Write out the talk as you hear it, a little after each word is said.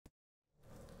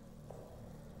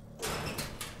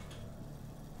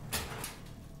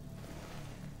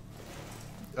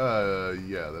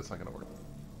Yeah, that's not gonna work.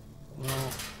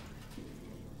 Well,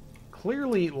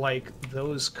 clearly, like,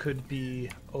 those could be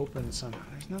open somehow.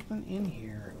 There's nothing in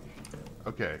here.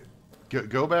 Okay.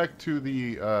 Go back to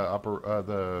the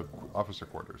the officer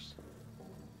quarters.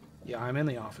 Yeah, I'm in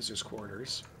the officer's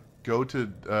quarters. Go to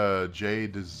J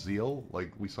de Zeal.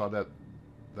 Like we saw that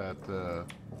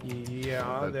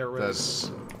Yeah, there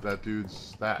was that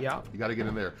dude's that. Yeah. You got to get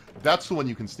in there. That's the one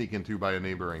you can sneak into by a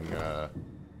neighboring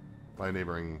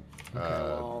Okay,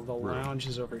 well, the room. lounge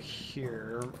is over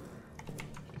here.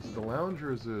 Is it the lounge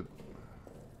or is it?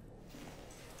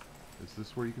 Is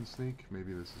this where you can sneak?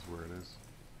 Maybe this is where it is.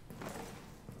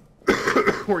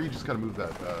 Or you just gotta move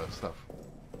that stuff.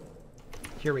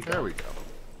 Here we go. There we go.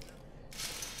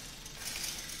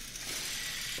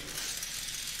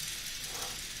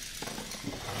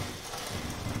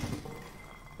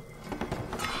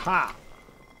 Ha!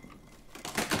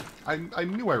 I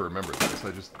knew I remembered this.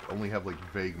 I just only have like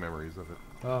vague memories of it.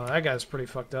 Oh, that guy's pretty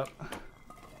fucked up.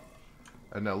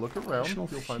 And now look around. Additional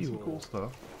You'll find some fuel. cool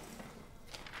stuff.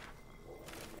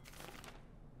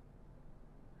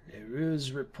 There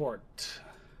is report.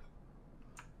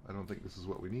 I don't think this is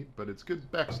what we need, but it's good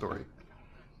backstory.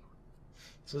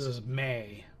 So this is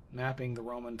May, mapping the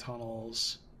Roman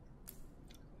tunnels.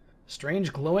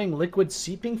 Strange glowing liquid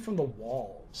seeping from the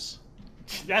walls.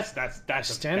 That's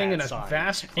Standing a in bad a sign.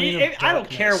 vast plain of I don't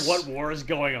care darkness. what war is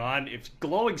going on. If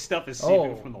glowing stuff is seeping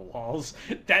Oh. from the walls,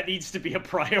 that needs to be a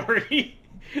priority.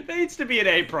 That needs to be an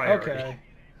A priority. Okay.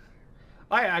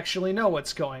 I actually know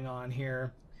what's going on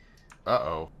here.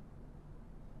 Uh-oh.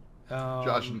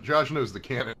 Josh knows the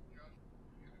canon.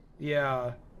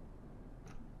 Yeah.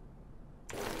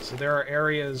 So there are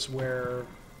areas where...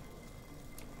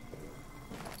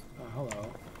 Oh,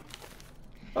 hello.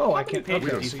 Oh, I can... pages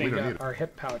Okay, do you so think- you we don't need got our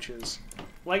hip pouches.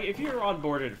 Like, if you're on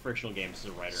board at Frictional Games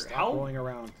as a writer, Stop rolling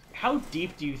around. how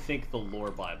deep do you think the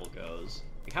lore Bible goes?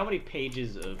 Like, how many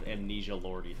pages of Amnesia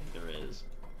lore do you think there is?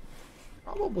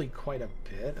 Probably quite a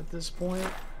bit at this point.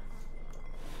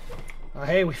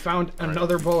 Hey, we found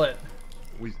another bullet.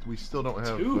 We still don't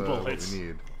have Two what bullets. we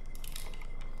need.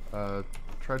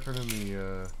 Try turning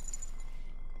the...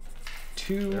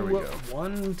 There we go.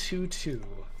 2122.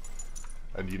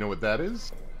 And do you know what that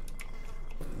is?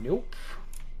 Nope.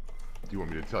 Do you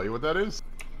want me to tell you what that is?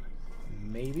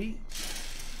 Maybe.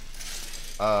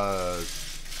 I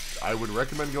would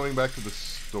recommend going back to the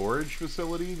storage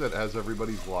facility that has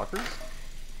everybody's lockers.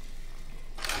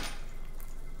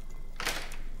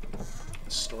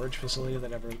 Storage facility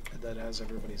that has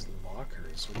everybody's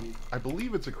lockers. What do you... I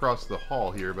believe it's across the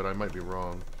hall here, but I might be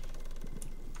wrong.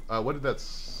 What did that...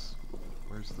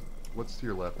 Where's the... What's to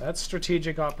your left? That's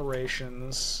strategic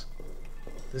operations.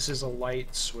 This is a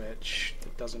light switch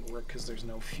that doesn't work because there's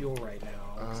no fuel right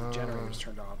now. 'Cause the generator's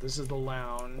turned off. This is the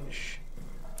lounge.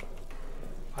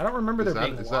 I don't remember there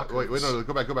being lockers. Wait, no,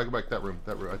 go back. That room.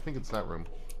 I think it's that room.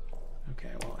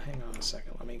 Okay, well, hang on a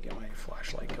second. Let me get my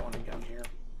flashlight going again here.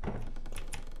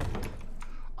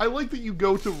 I like that you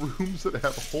go to rooms that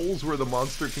have holes where the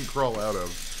monster can crawl out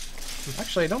of.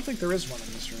 Actually, I don't think there is one in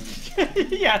this room.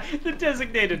 Yeah, the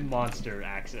designated monster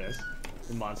access.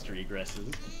 The monster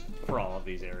egresses for all of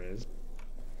these areas.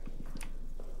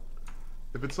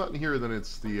 If it's not in here, then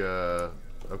it's the,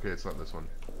 Okay, it's not this one.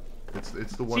 It's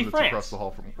the one See, that's France. across the hall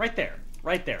from... Right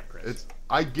there, Chris.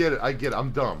 I get it,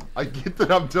 I'm dumb. I get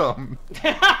that I'm dumb.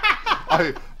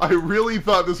 I really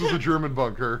thought this was a German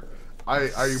bunker. I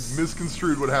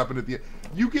misconstrued what happened at the end.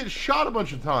 You get shot a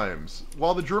bunch of times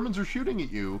while the Germans are shooting at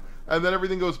you, and then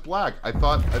everything goes black. I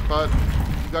thought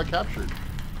you got captured.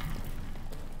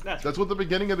 That's what the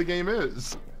beginning of the game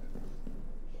is.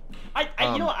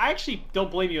 You know, I actually don't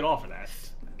blame you at all for that.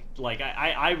 Like,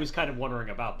 I was kind of wondering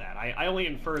about that. I only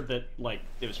inferred that, like,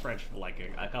 it was French for, like,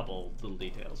 a couple little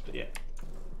details, but yeah.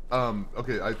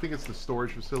 Okay, I think it's the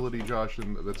storage facility, Josh,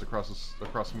 and that's across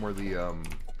from where the,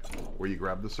 where you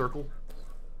grab the circle.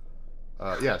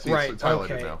 Yeah, see, Right, it's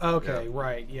highlighted okay, now. okay, Yeah.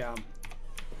 right, yeah.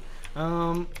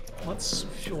 Let's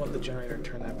fuel up the generator and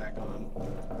turn that back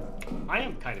on. I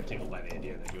am kind of tickled by the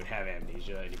idea that you would have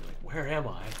amnesia and you'd be like, where am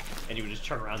I? And you would just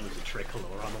turn around and there's a tricolor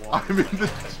on the wall. I mean,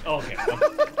 Okay.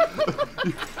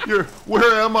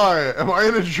 where am I? Am I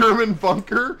in a German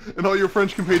bunker? And all your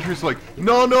French compatriots are like,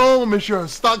 no, monsieur,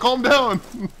 stop, calm down.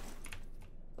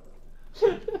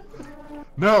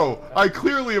 No, I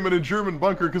clearly am in a German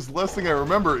bunker because the last thing I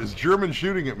remember is German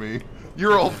shooting at me.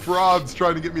 You're all frauds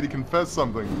trying to get me to confess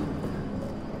something.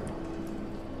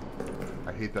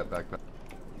 I hate that backpack.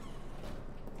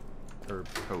 Or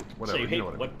coat, whatever, So you hate know what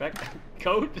I mean. what back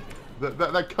coat?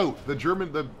 That coat,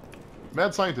 the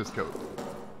mad scientist coat.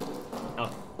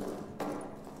 Oh.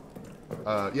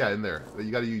 Yeah, in there.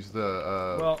 You got to use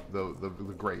the Well, the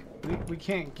grate. we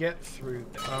can't get through.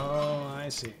 Oh, I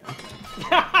see.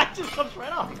 It just comes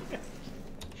right off.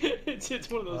 It's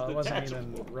one of those It wasn't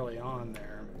detachable. even really on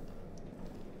there.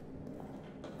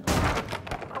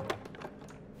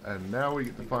 And now we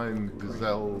get to find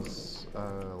Gazelle's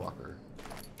locker.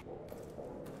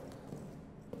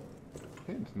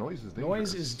 Hint, noise is dangerous.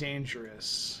 Noise is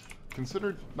dangerous.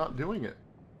 Consider not doing it.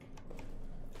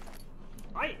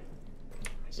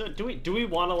 So do we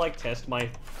want to like test my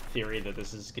theory that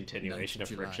this is a continuation of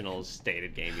Frictional's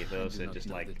stated game ethos and just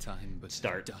like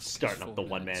starting up the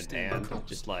one-man band,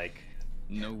 just like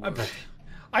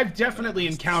I've definitely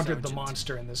encountered the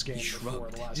monster in this game before.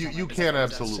 The last time You can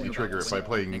absolutely trigger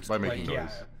it by making noise.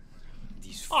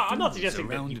 I'm not suggesting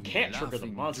that you can't trigger the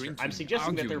monster. I'm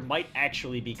suggesting that there might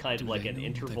actually be kind of like an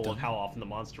interval of how often the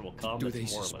monster will come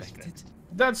that's more or less fixed.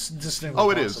 That's distinctly Oh,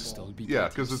 it is. possible. Yeah,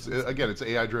 because it's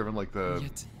AI driven like the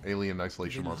Alien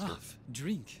Isolation monster.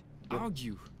 Drink,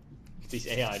 argue. These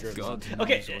AI driven.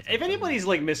 Okay, if anybody's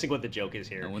like missing what the joke is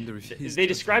here, they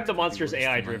describe the monster as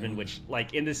AI driven, which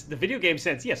like in the video game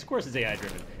sense, yes, of course it's AI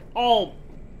driven. All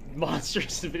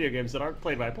monsters in video games that aren't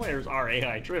played by players are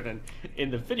AI driven in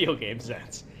the video game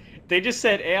sense. They just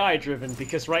said AI driven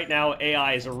because right now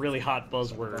AI is a really hot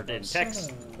buzzword in tech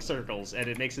circles, and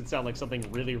it makes it sound like something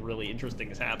really, really interesting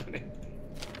is happening.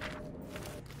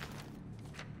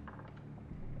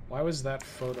 Why was that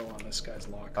photo on this guy's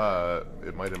locker?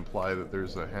 It might imply that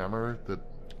there's a hammer that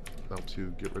helps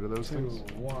you get rid of those things.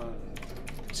 1,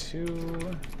 2,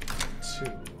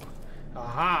 2.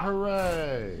 Aha!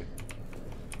 Hooray!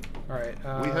 Alright,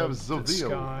 we have this Zovio.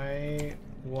 guy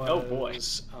was, Oh boy.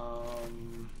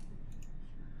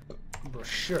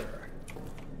 Brochure.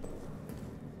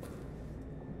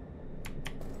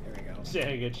 Here we go.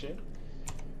 Yeah, good shit.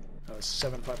 That was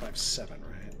 7557,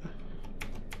 right?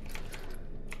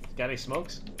 Got any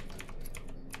smokes?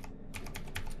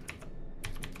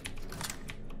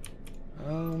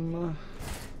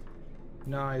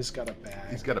 No, he's got a bag.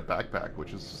 He's got a backpack,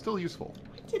 which is still useful.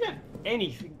 Didn't have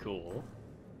anything cool.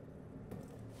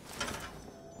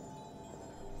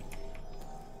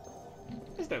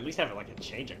 Just at least have like a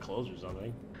change of clothes or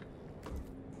something.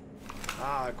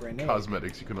 Ah, grenade.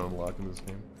 Cosmetics you can unlock in this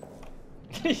game.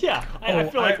 Yeah, I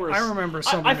feel like we're. I remember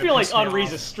something. I feel like that pissed me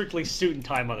Unre's a off. strictly suit and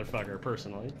tie motherfucker,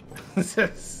 personally.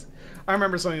 I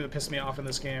remember something that pissed me off in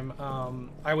this game.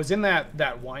 I was in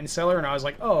that wine cellar and I was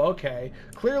like, oh, okay.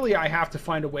 Clearly I have to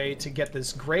find a way to get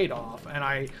this grate off. And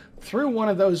I threw one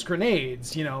of those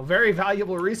grenades, you know, very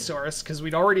valuable resource because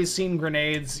we'd already seen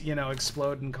grenades, you know,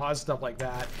 explode and cause stuff like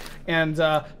that. And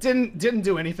didn't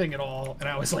do anything at all. And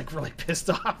I was like really pissed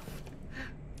off.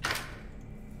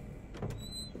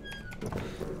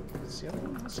 Is the other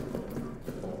one missing?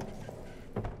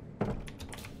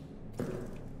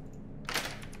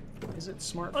 Is it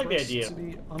smart I like for the us idea. to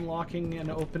be unlocking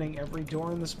and opening every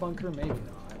door in this bunker? Maybe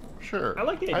not. Sure. I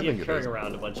like the idea think of it carrying is.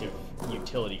 around a bunch of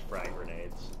utility frag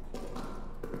grenades.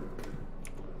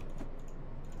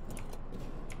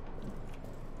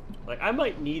 Like, I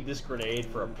might need this grenade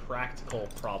for a practical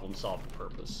problem-solving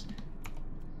purpose.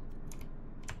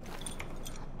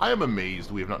 I am amazed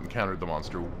we have not encountered the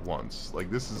monster once. Like,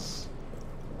 this is...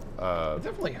 I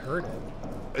definitely heard it.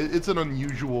 It's an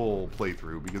unusual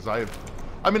playthrough because I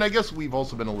mean, I guess we've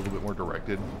also been a little bit more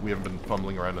directed. We haven't been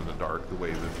fumbling around in the dark the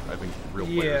way that I think real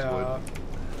players would.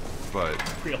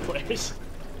 But Real players.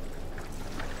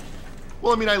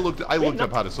 well, I mean, I looked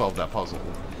up how to solve that puzzle.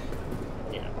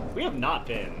 Yeah, we have not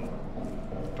been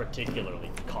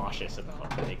particularly cautious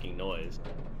about making noise.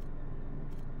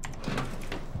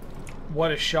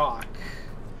 What a shock.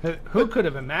 Who could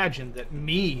have imagined that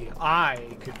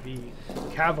I could be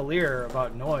cavalier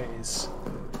about noise?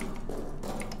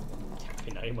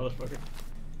 Hey, now you motherfucker.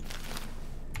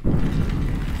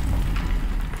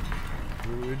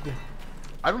 Rude.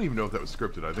 I don't even know if that was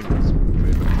scripted. I think it was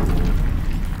made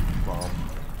a bomb.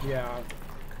 Yeah.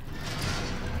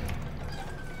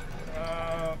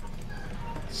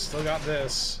 Still got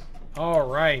this. All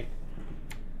right.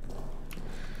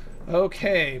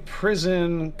 Okay,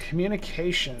 prison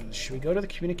communications. Should we go to the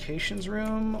communications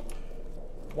room?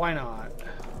 Why not?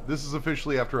 This is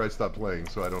officially after I stopped playing,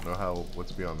 so I don't know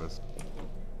what's beyond this.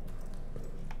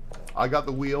 I got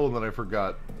the wheel and then I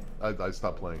forgot. I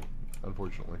stopped playing,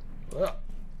 unfortunately. Ugh.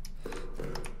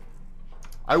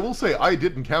 I will say I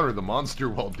did encounter the monster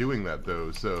while doing that,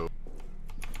 though, so...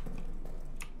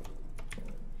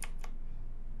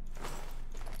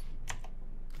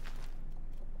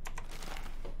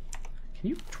 Can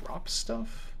you drop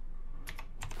stuff?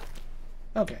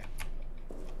 Okay.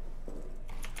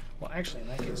 Well, actually, in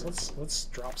that case, let's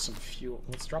drop some fuel.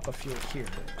 Let's drop a fuel here,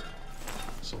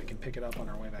 so we can pick it up on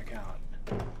our way back out.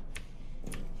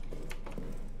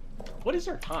 What is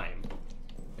our time?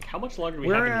 Like, how much longer do we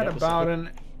We're have in the at episode? about an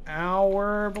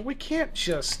hour, but we can't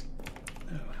just.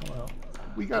 Oh, hello.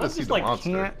 We gotta see the like,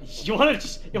 monster. You want to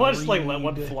just like let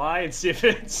one Read. fly and see if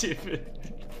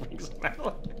it brings them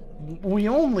out? We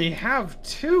only have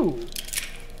 2.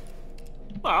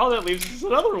 Wow, that leaves us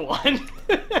another one.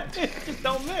 Just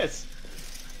don't miss.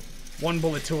 1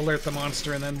 bullet to alert the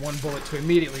monster, and then 1 bullet to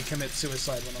immediately commit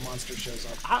suicide when the monster shows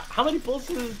up. How many bullets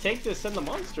does it take to send the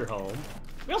monster home?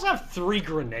 We also have 3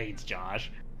 grenades,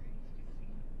 Josh.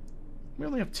 We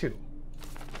only have 2.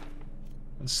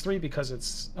 It's 3 because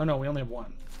it's. Oh no, we only have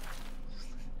 1.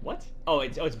 What? Oh,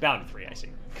 it's bound to 3. I see.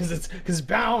 Because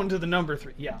bound to the number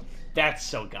 3. Yeah. That's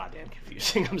so goddamn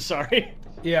confusing. I'm sorry.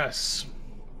 Yes.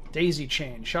 Daisy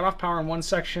chain. Shut off power in one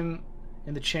section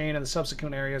in the chain, and the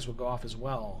subsequent areas will go off as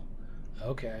well.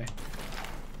 Okay.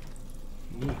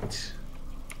 Neat.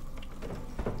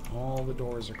 All the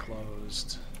doors are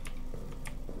closed.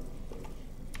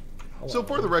 Hello. So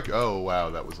for the record, oh wow,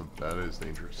 that is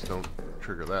dangerous. Don't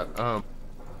trigger that.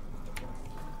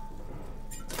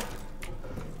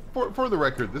 For the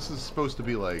record, this is supposed to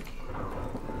be like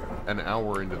an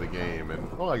hour into the game,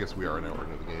 and well, I guess we are an hour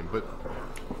into the game, but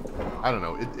I don't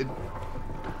know.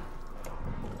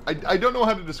 I don't know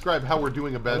how to describe how we're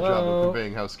doing a bad job of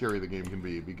conveying how scary the game can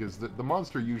be, because the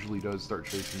monster usually does start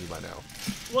chasing you by now.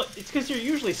 Well, it's because you're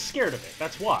usually scared of it.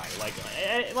 That's why.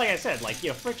 Like I said, like, you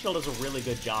know, Frictional does a really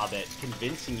good job at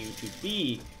convincing you to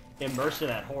be immersed in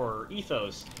that horror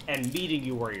ethos and meeting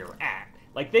you where you're at.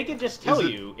 Like, they can just tell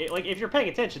you, like, if you're paying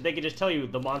attention, they can just tell you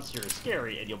the monster is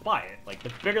scary and you'll buy it. Like,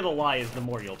 the bigger the lie is, the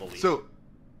more you'll believe. So,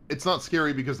 it's not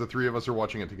scary because the 3 of us are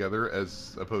watching it together,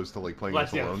 as opposed to, like, playing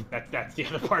this alone? That's the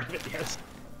other part of it, yes.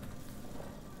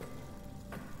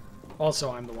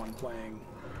 Also, I'm the one playing.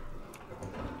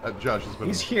 Josh has been.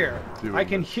 He's here. I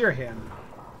can hear him.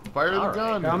 Fire the Alright.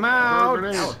 gun! Come Throw a out!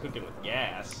 grenade. Now we're cooking with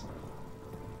gas.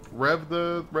 Rev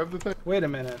the thing. Wait a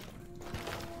minute.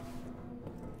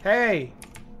 Hey!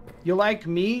 You like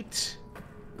meat?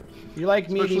 You like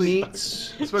meaty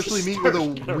meats? Especially meat with a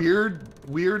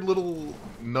weird little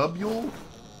nubule.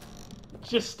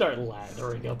 Just start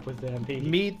lathering up with them.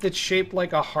 Meat that's shaped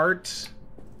like a heart?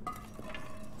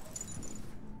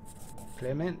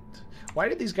 Clement? Why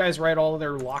did these guys write all of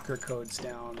their locker codes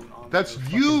down? On That's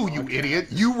their you, fucking you podcast? idiot!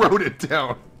 You wrote it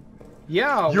down!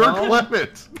 Yeah, You're well,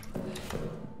 Clement!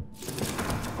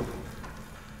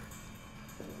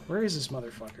 where is this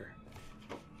motherfucker?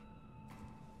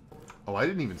 Oh, I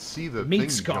didn't even see the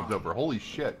Meat's thing you jumped gone. over. Holy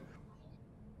shit.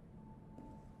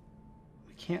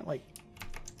 We can't, like...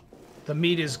 The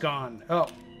meat is gone. Oh,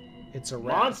 it's a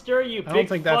rat. Monster, you I big don't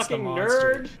think that's the fucking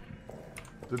monster.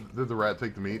 nerd! Did the rat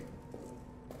take the meat?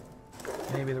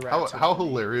 Maybe the rat. How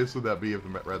hilarious would that be if the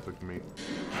rat took the meat?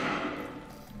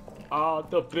 Ah,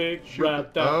 the big Shoot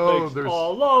rat the- that oh, makes there's-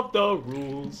 all of the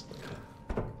rules.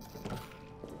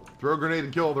 Throw a grenade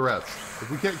and kill all the rats.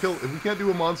 If we can't do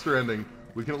a monster ending,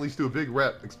 we can at least do a big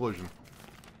rat explosion.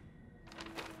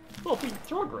 Well, if we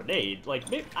throw a grenade, like,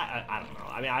 maybe, I don't know.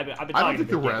 I mean, I've been I don't talking think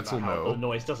to the Big Jim rats about will how know. the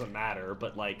noise doesn't matter,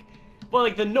 but like, well,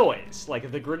 like the noise, like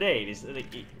the grenade is. Like,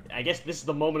 I guess this is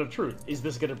the moment of truth. Is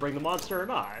this gonna bring the monster or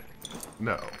not?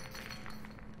 No.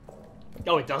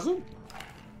 Oh, it doesn't?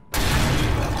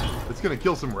 It's gonna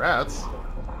kill some rats.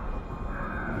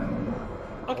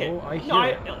 Okay. Oh, I hear no,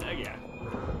 it. yeah.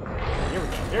 Here we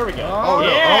go. Here we go. Oh,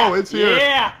 yeah. no. Oh, it's here.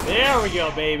 Yeah. There we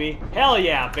go, baby. Hell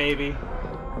yeah, baby.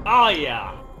 Oh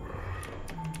yeah.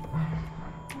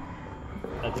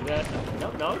 That's that.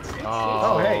 No, it's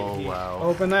Oh, hey. Oh, He wow.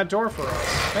 opened that door for us.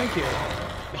 Thank you.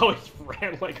 Oh, it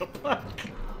ran like a buck.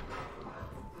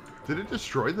 Did it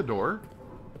destroy the door?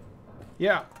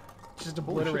 Yeah. Just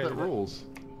Holy shit, obliterated that it. rules.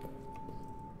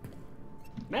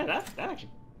 Man, that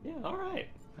actually. Yeah. All right.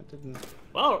 That didn't...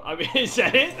 Well, I mean, is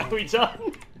that it? Are we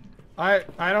done? I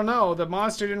don't know. The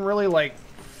monster didn't really, like,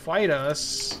 fight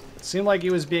us. It seemed like he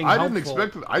was being I helpful. didn't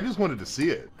expect it. I just wanted to see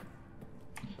it.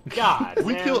 God,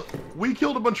 We man.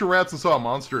 killed a bunch of rats and saw a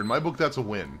monster. In my book, that's a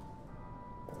win.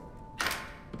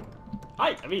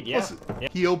 I mean, yeah. Plus,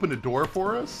 he opened a door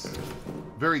for us.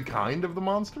 Very kind of the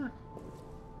monster.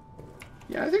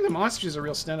 Yeah, I think the monster's a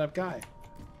real stand-up guy.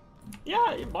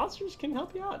 Yeah, monsters can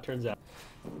help you out, turns out.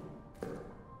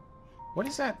 What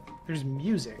is that? There's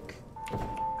music.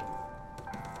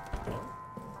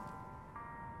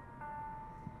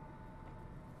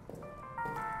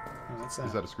 Oh, what's that?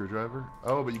 Is that a screwdriver?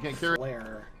 Oh, but you can't carry.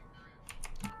 Flare.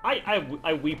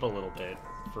 I weep a little bit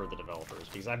for the developers,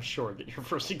 because I'm sure that your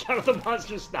first encounter with the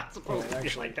monster is not supposed to be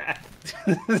like that.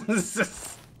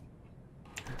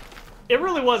 It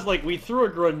really was like, we threw a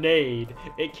grenade,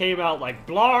 it came out like,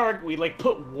 blarg, we like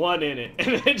put one in it,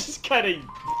 and it just kind of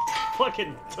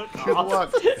fucking took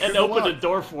off and opened a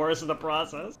door for us in the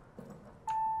process.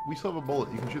 We still have a bullet,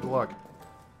 you can shoot the lock.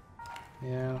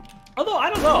 Yeah. Although, I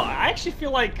don't know, I actually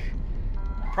feel like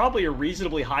probably a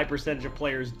reasonably high percentage of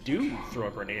players do throw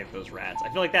a grenade at those rats. I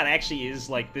feel like that actually is,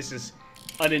 like, this is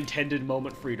an intended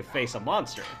moment for you to face a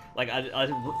monster. Like,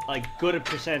 a good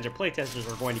percentage of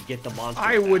playtesters are going to get the monster.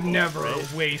 I would never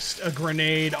waste a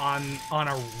grenade on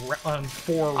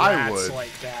 4 rats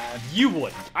like that. You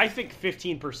wouldn't. I think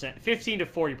 15%, 15 to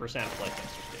 40% of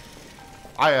playtesters do.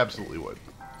 I absolutely would.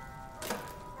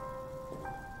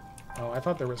 Oh, I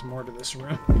thought there was more to this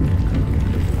room.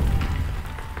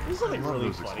 There's something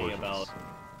really funny about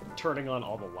turning on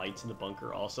all the lights in the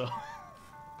bunker also.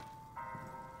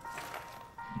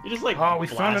 You're just like, oh, we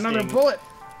found another bullet!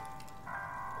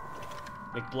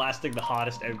 Like blasting the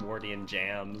hottest Edwardian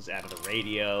jams out of the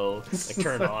radio, like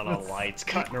turning on all the lights,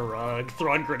 cutting a rug,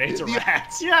 throwing grenades at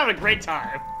rats. You're having a great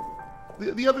time.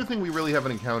 The other thing we really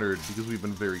haven't encountered, because we've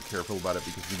been very careful about it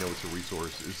because we know it's a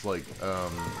resource, is like,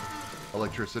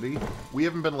 electricity. We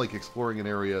haven't been like exploring an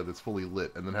area that's fully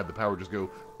lit and then had the power just go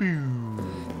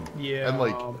boom. Yeah. And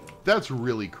like that's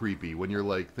really creepy when you're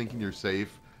like thinking you're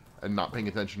safe and not paying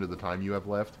attention to the time you have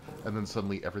left, and then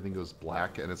suddenly everything goes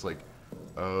black and it's like,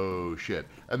 oh shit.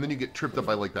 And then you get tripped up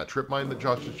by like that trip mine that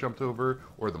Josh just jumped over,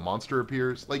 or the monster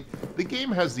appears. Like the game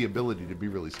has the ability to be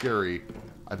really scary.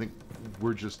 I think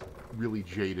we're just really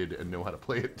jaded and know how to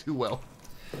play it too well.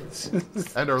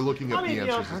 And are looking up the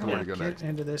answers as to where to go next.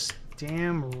 Into this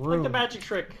damn room. Like the magic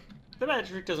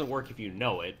trick doesn't work if you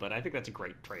know it, but I think that's a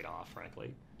great trade-off,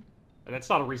 frankly. And that's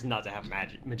not a reason not to have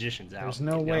magicians out. There's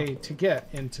no way to get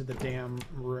into the damn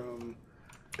room.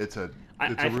 It's a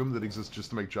room that exists just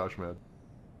to make Josh mad.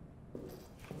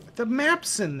 The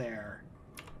map's in there.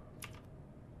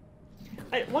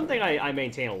 One thing I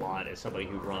maintain a lot as somebody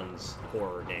who runs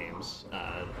horror games,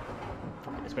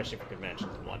 especially for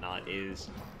conventions and whatnot, is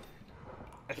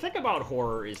the thing about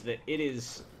horror is that it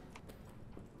is,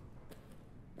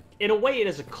 in a way, it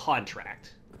is a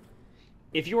contract.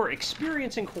 If you are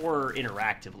experiencing horror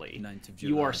interactively,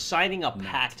 you are signing a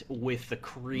pact with the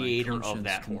creator of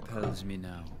that horror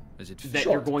that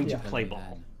you're going to play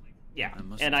ball. Yeah,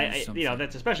 and you know,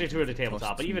 that's especially true at a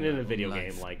tabletop, but even in a video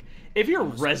game, like, if you're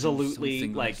resolutely,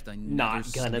 like,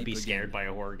 not gonna be scared by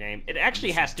a horror game, it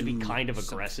actually has to be kind of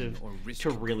aggressive to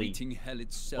really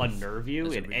unnerve you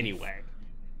in any way.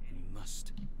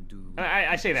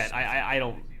 I say that, I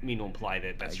don't mean to imply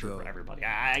that that's true for everybody.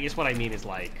 I guess what I mean is,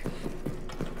 like,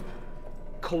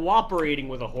 cooperating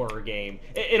with a horror game,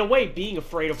 in a way, being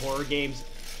afraid of horror games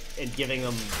and giving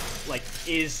them, like,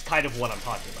 is kind of what I'm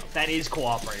talking about. That is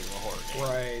cooperating with a horror game.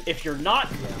 Right. If you're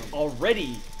not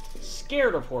already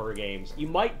scared of horror games, you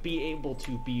might be able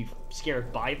to be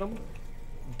scared by them,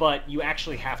 but you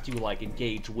actually have to, like,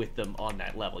 engage with them on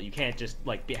that level. You can't just,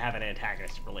 like, have an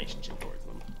antagonistic relationship towards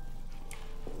them.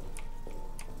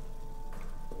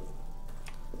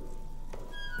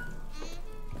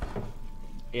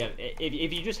 Yeah,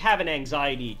 if you just have an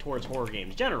anxiety towards horror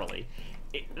games generally,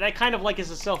 that kind of like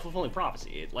is a self-fulfilling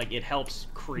prophecy. It helps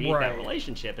create that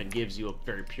relationship and gives you a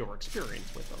very pure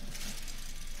experience with them.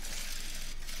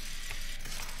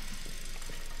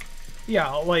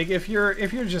 Yeah, like if you're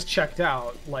just checked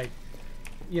out, like,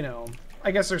 you know,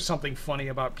 I guess there's something funny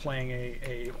about playing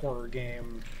a horror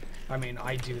game. I mean,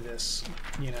 I do this,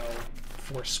 you know,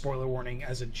 for spoiler warning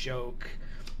as a joke,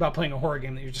 about playing a horror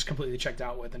game that you're just completely checked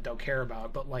out with and don't care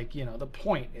about. But, like, you know, the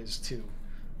point is to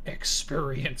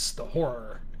experience the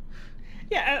horror.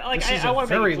 Yeah, like, this is I a want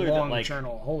to very make it clear long that, like,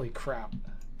 journal. Holy crap!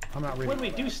 I'm not reading. When we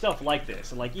do stuff like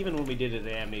this, and like even when we did it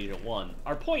in Amnesia 1,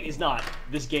 our point is not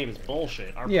this game is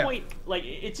bullshit. Our point, like,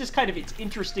 it's just kind of, it's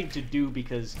interesting to do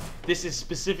because this is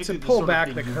specifically the sort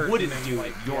of thing you wouldn't do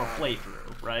in your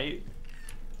playthrough, right?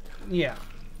 Yeah.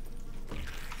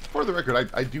 For the record,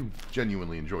 I do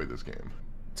genuinely enjoy this game.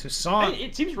 Tucson.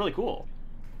 It seems really cool.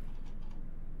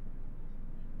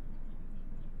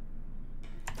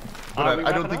 But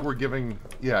I don't think we're giving...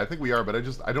 Yeah, I think we are, but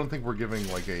I don't think we're giving,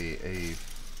 like, a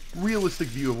realistic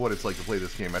view of what it's like to play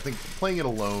this game. I think playing it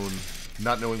alone,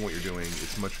 not knowing what you're doing,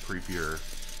 is much creepier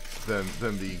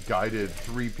than the guided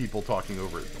 3 people talking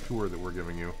over it tour that we're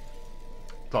giving you.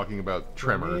 Talking about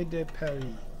Tremor. de Paris.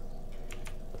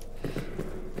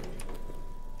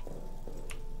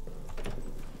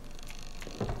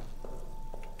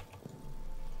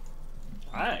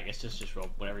 Alright, I guess just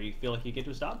whenever you feel like you get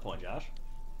to a stop point, Josh.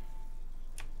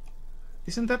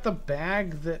 Isn't that the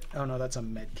bag that... Oh, no, that's a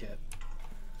med kit.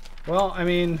 Well, I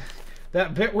mean,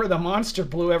 that bit where the monster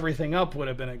blew everything up would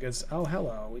have been a good... Oh,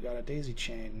 hello. We got a daisy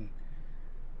chain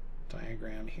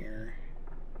diagram here.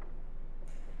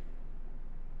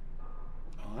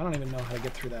 Oh, I don't even know how to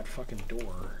get through that fucking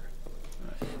door.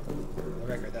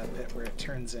 Okay, that bit where it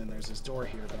turns in, there's this door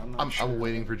here, but I'm not sure. I'm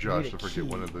waiting for Josh to forget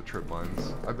one of the trip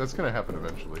lines. That's gonna happen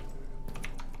eventually.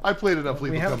 I played enough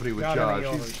Lethal Company with Josh.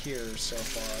 Over here so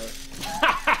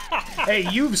far. Hey,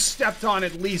 you've stepped on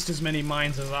at least as many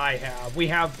mines as I have. We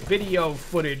have video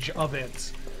footage of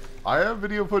it. I have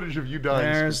video footage of you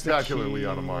dying spectacularly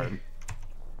on a mine.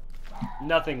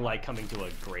 Nothing like coming to a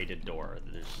grated door.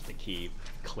 There's just a key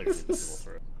clearly visible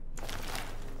through.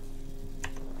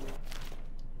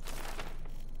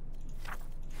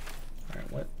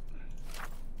 Alright, what?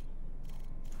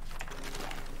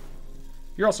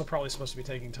 You're also probably supposed to be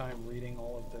taking time reading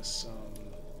all of this,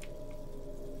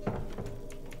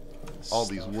 all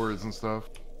these words and stuff.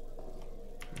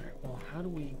 Alright, well, how do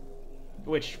we...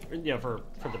 Which, you know,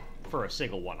 for a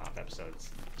single one-off episode, it's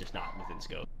just not within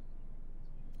scope.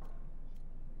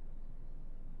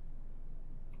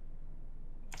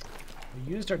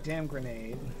 We used our damn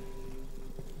grenade.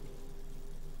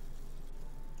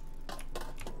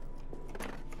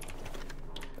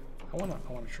 I wanna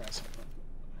try something.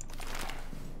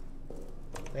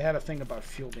 They had a thing about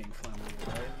fuel being flammable,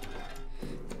 right?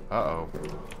 Uh-oh.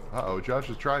 Uh-oh, Josh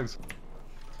is trying...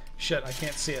 Shit, I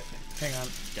can't see it. Hang on.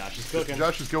 Josh is cooking.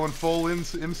 Josh is going full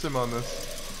ImSim on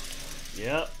this.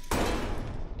 Yep.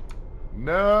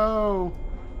 No!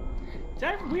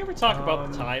 Did we ever talk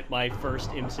about my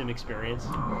first ImSim experience?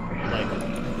 Like,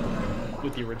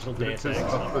 with the original Deus Ex?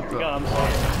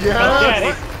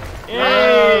 Yes!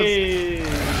 Hey!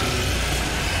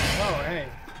 Oh, hey.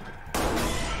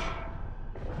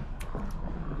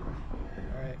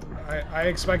 Alright. I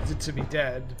expected to be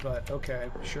dead, but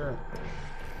okay, sure.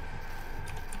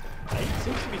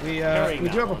 We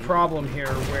do have a problem here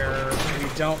where we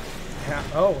don't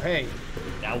have... Oh, hey.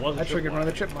 That triggered one of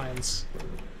the trip mines.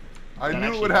 I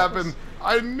knew it would happen.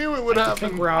 I knew it would happen. I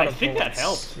think we're out of bullets. That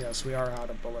helped. Yes, we are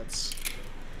out of bullets.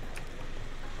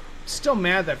 Still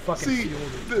mad that fucking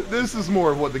fuel... this is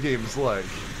more of what the game is like.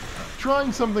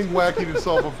 Trying something wacky to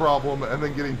solve a problem and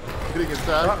then getting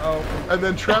attacked. And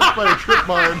then trapped by a trip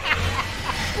mine.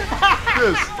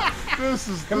 This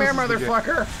is... Come here,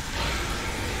 motherfucker!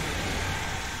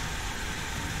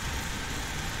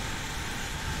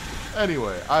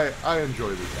 Anyway, I enjoy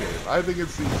this game. I think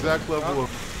it's the exact level of...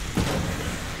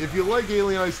 If you like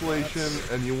Alien Isolation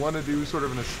and you want to do sort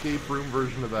of an escape room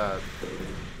version of that,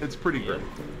 it's pretty great.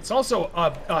 It's also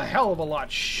a hell of a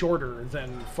lot shorter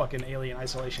than fucking Alien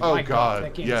Isolation. Oh, My God,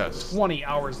 that game yes. is 20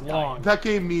 hours long. That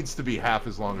game needs to be half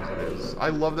as long as it is. I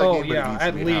love that game, but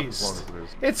it needs to be half as long as it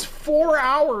is. It's 4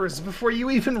 hours before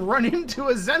you even run into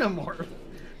a Xenomorph.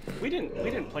 We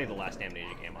didn't play the last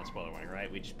Amnesia game on spoiler warning,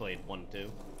 right? We just played 1 and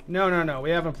 2. No. We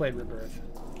haven't played Rebirth.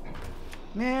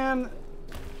 Man.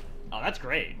 Oh, that's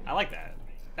great. I like that.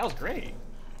 That was great.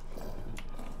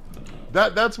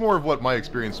 That's more of what my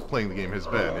experience playing the game has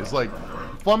been. Is like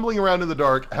fumbling around in the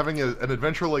dark, having an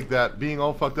adventure like that, being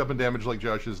all fucked up and damaged like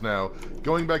Josh is now,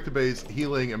 going back to base,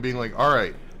 healing, and being like, all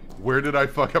right, where did I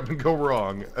fuck up and go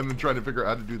wrong? And then trying to figure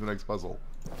out how to do the next puzzle.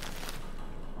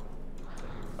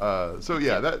 So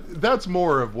yeah, that's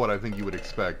more of what I think you would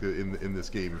expect in this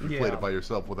game if you played it by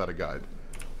yourself without a guide.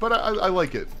 But I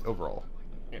like it overall.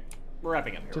 Yeah. We're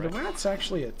wrapping up here. Do the rats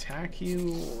actually attack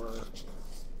you, or?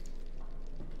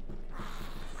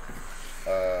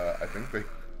 I think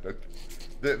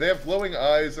they have glowing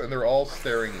eyes and they're all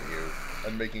staring at you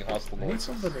and making hostile noises.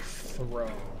 I need something to throw.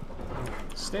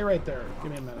 Stay right there.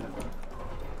 Give me a minute.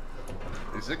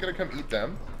 Is it gonna come eat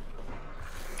them?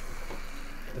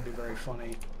 That'd be very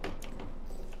funny.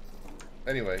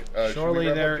 Anyway,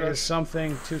 surely there is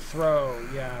something to throw.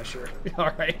 Yeah, sure.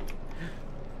 All right.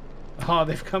 Oh,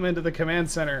 they've come into the command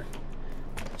center.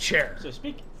 Chair. So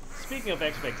speaking of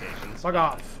expectations, fuck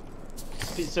off.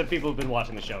 So people who've been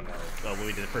watching the show know when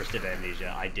we first did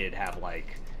Amnesia, I did have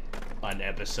like an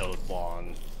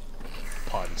episode-long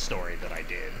pun story that I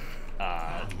did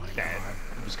that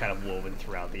was kind of woven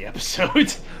throughout the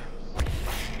episode.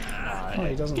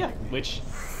 He doesn't like me. Which,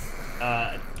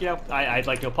 you know, I'd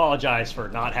like to apologize for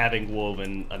not having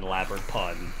woven an elaborate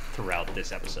pun throughout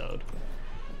this episode.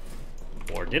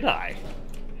 Or did I?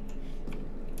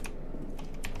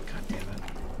 God damn it.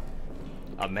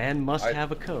 A man must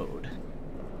have a code.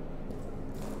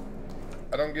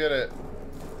 I don't get it.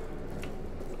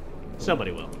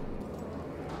 Somebody will.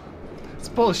 It's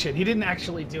bullshit. He didn't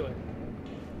actually do it.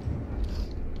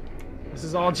 This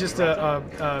is all just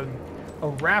a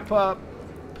wrap-up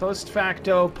Post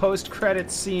facto, post-credit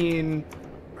scene.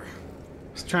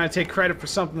 Just trying to take credit for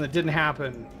something that didn't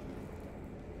happen.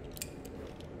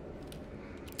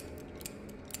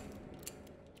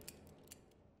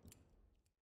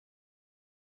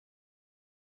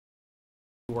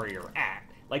 Where you're at.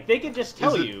 Like, they could just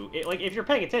tell you, like, if you're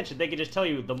paying attention, they could just tell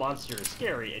you the monster is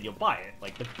scary and you'll buy it.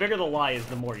 Like, the bigger the lie is,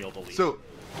 the more you'll believe. So,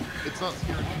 it's not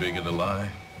scary. The bigger the lie,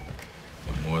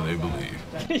 the more they believe.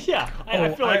 Yeah, I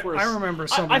feel like we're... I remember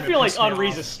something I feel like that pissed me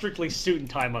Henri's off. a strictly suit and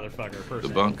tie motherfucker, person.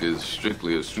 The bunk is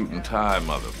strictly a suit and tie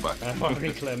motherfucker.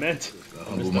 Henri Clement.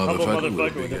 Humble Just a humble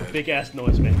motherfucker motherfucker with a big-ass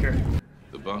noisemaker.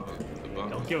 The bunk.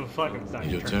 Don't give a fuck if it's not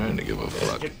Your turn to give a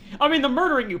fuck. I mean, the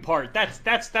murdering you part,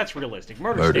 that's realistic.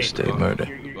 Murder state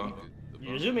murder.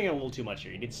 You're zooming in a little too much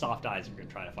here. You need soft eyes if you're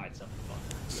trying to find something fun.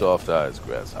 Soft eyes,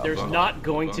 grasshopper. There's not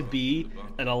going to be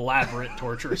an elaborate,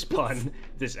 torturous pun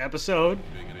this episode.